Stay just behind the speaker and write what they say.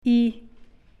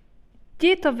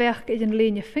Diet a werk is een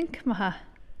leene fink maha.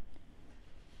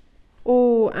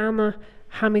 O, Anna,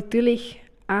 ha mi dulich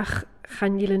ach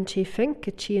chan jillen che fink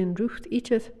het che een rucht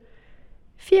ietjes.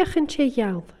 Vierchen che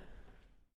jaal.